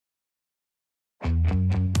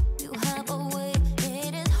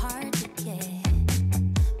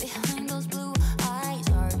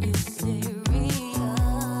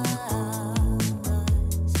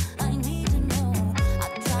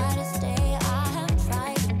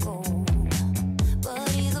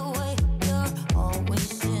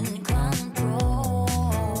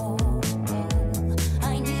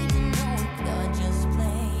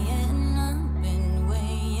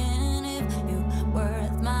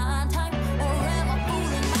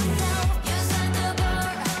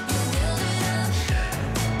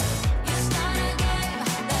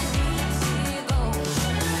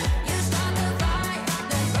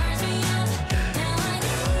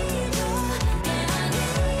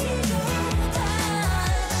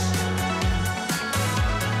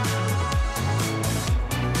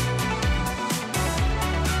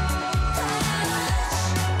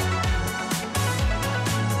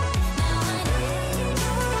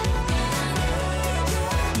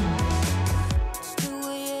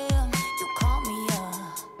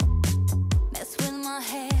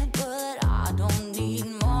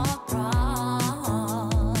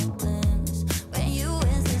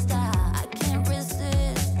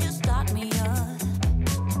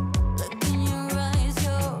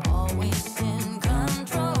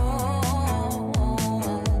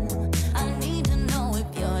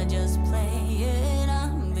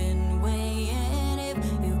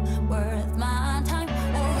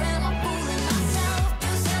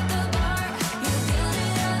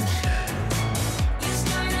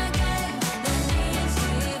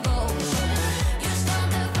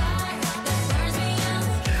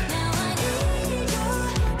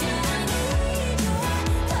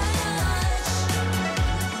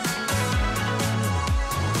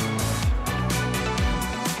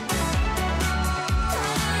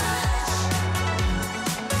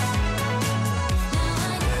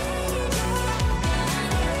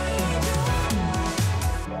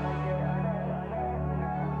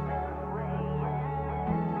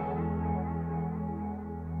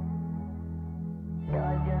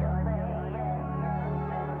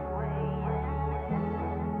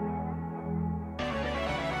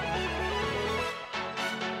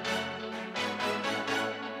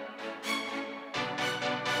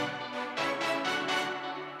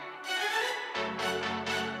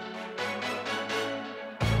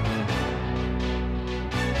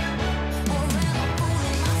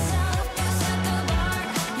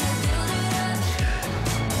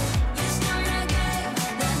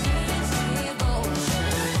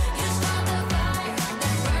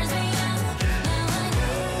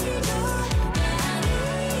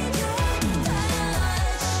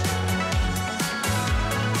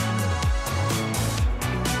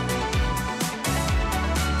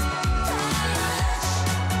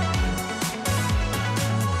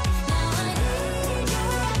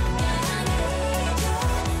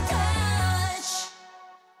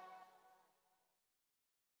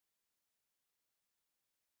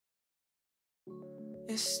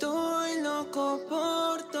Estoy loco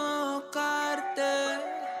por tocarte,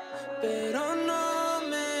 pero no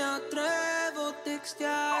me atrevo a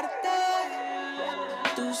textearte.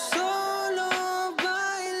 Tú solo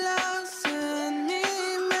bailas en mi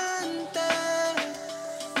mente,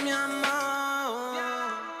 mi amor.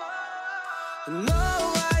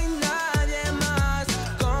 No hay nadie más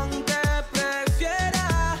con que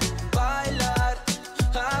prefiera bailar.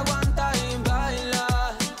 Aguanta y baila.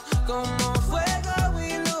 Como fuego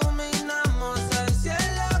iluminamos el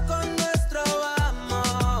cielo con nuestro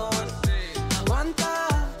amor. Aguanta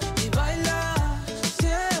y baila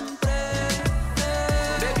siempre.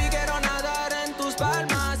 Baby, quiero nadar en tus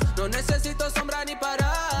palmas. No necesito sombra ni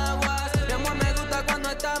paraguas. Mi amor, me gusta cuando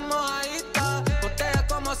estamos mojaditas. Botella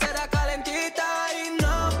como será calentita. Y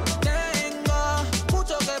no tengo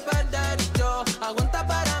mucho que perder. Yo aguanta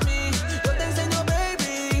para mí. Yo te enseño,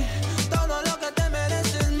 baby, todo lo que te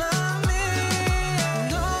mereces, mami.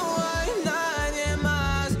 No hay nadie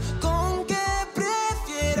más con que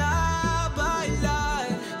prefiera bailar.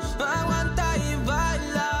 Aguanta y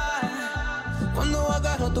baila. Cuando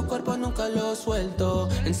agarro tu cuerpo nunca lo suelto.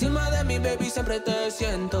 Encima de mi baby siempre te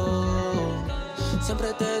siento.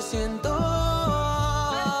 Siempre te siento.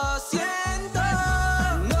 Siento.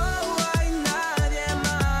 No hay nadie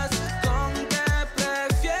más con que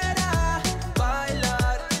prefiera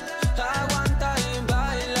bailar. Aguanta y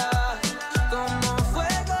baila. Como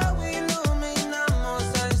fuego iluminamos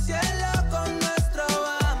el cielo con nuestro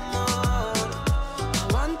amor.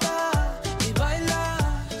 Aguanta y baila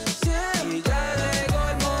siempre. Y ya llegó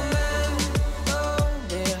el momento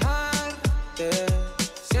de dejarte.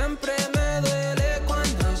 Siempre me duele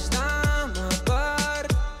cuando estamos apart.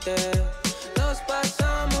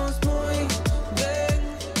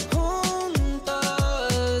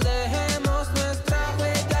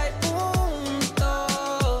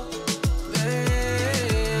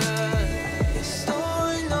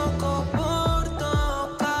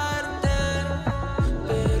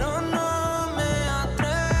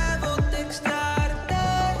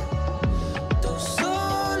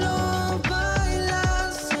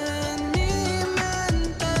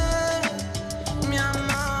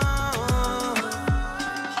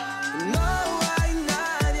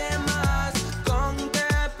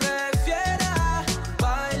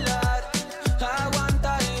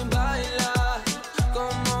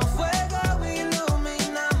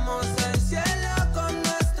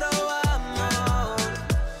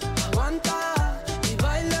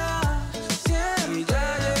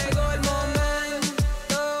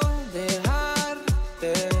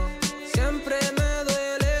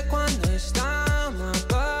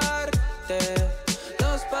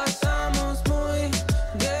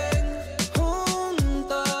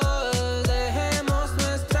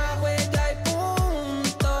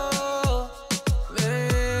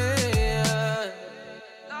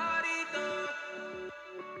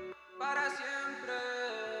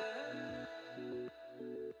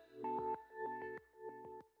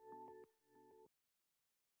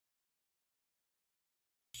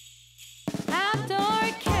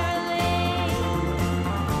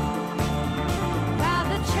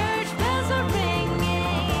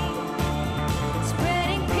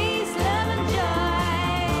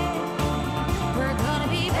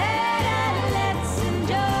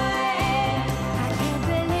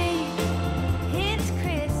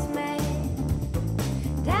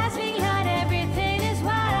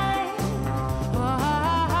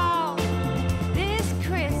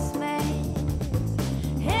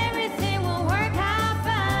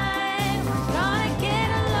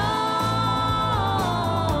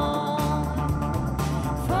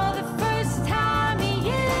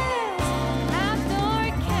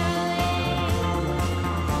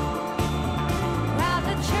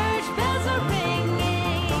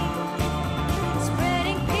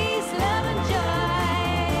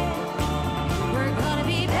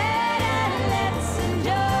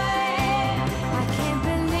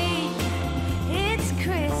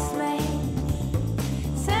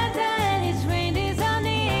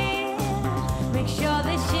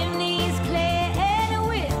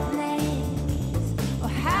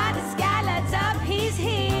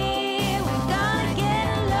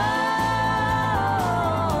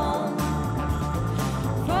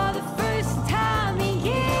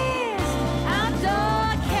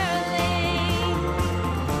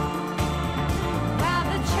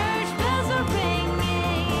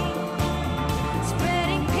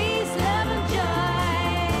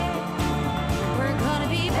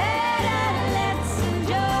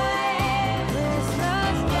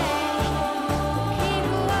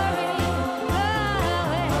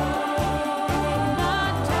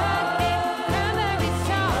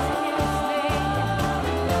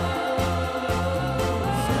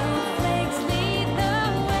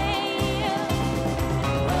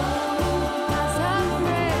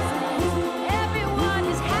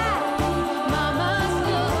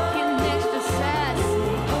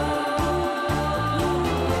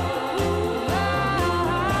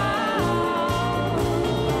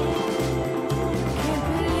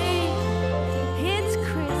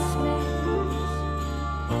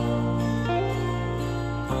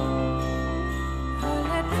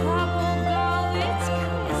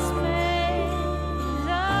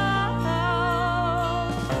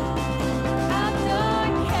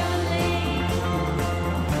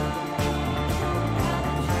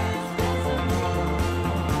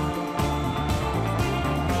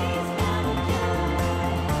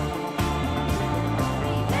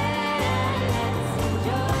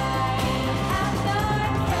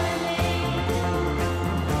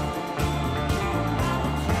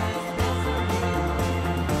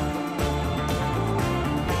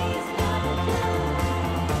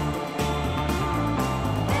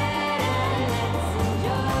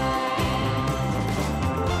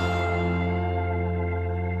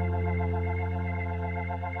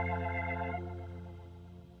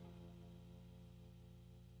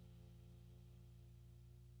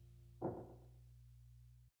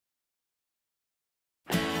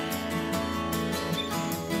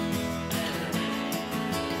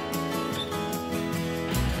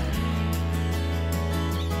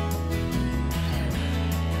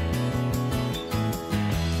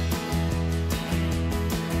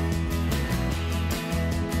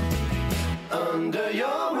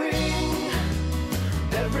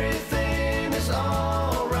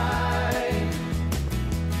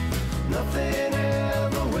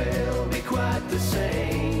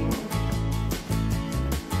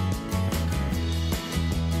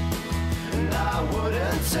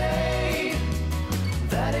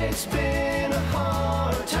 it's been a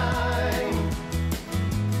hard time.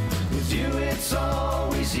 With you it's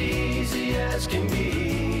always easy as can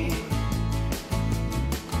be.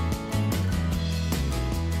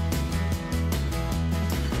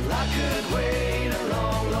 I could wait a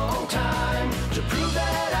long, long time to prove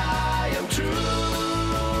that I am true.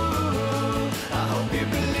 I hope you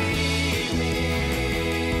believe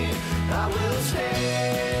me. I will stay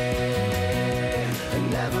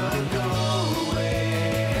and never go away.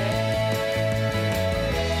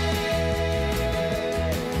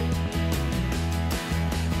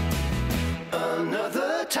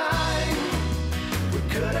 Another time we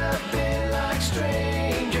could have been like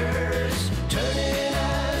strangers, turning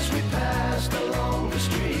as we passed along the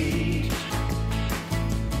street.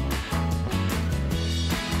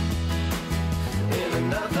 In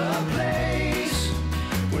another place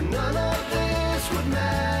where none of this would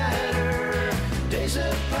matter, days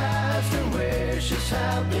have passed and wishes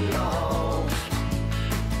have been lost.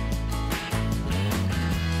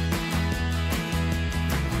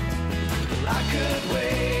 I could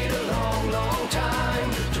wait a long, long time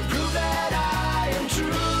to prove that I am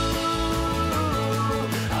true.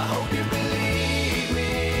 I hope you believe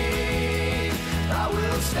me. I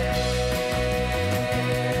will stay.